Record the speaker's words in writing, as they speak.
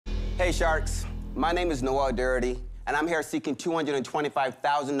Hey, Sharks. My name is Noel Durity, and I'm here seeking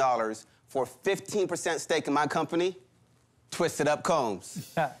 $225,000 for a 15% stake in my company, Twisted Up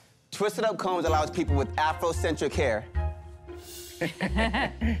Combs. Twisted Up Combs allows people with Afrocentric hair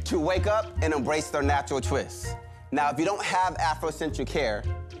to wake up and embrace their natural twists. Now, if you don't have Afrocentric hair,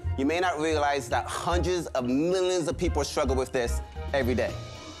 you may not realize that hundreds of millions of people struggle with this every day.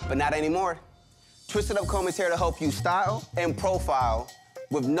 But not anymore. Twisted Up Comb is here to help you style and profile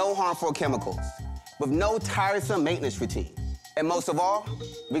with no harmful chemicals, with no tiresome maintenance routine. And most of all,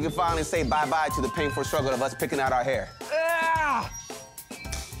 we can finally say bye-bye to the painful struggle of us picking out our hair. Ah!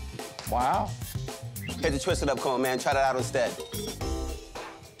 Wow. Here's a Twisted Up Comb, man. Try that out instead.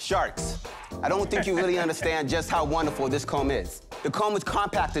 Sharks, I don't think you really understand just how wonderful this comb is. The comb is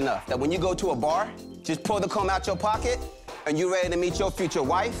compact enough that when you go to a bar, just pull the comb out your pocket and you're ready to meet your future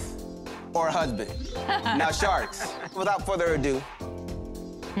wife or husband. Now, Sharks, without further ado,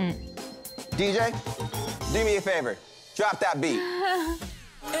 DJ, do me a favor. Drop that beat.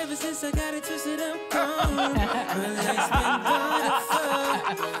 Ever since I got it twisted up comb, my life's been wonderful.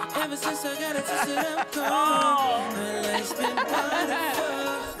 Ever since I got it twisted up comb, my life's been wonderful.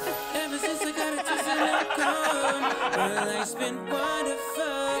 Ever since I got it twisted up comb, my life's been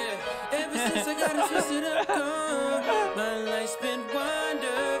wonderful. Ever since I got it twisted up comb, my life's been wonderful.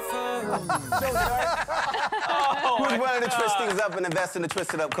 Who's willing to twist things up and invest in the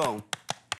Twisted Up Comb?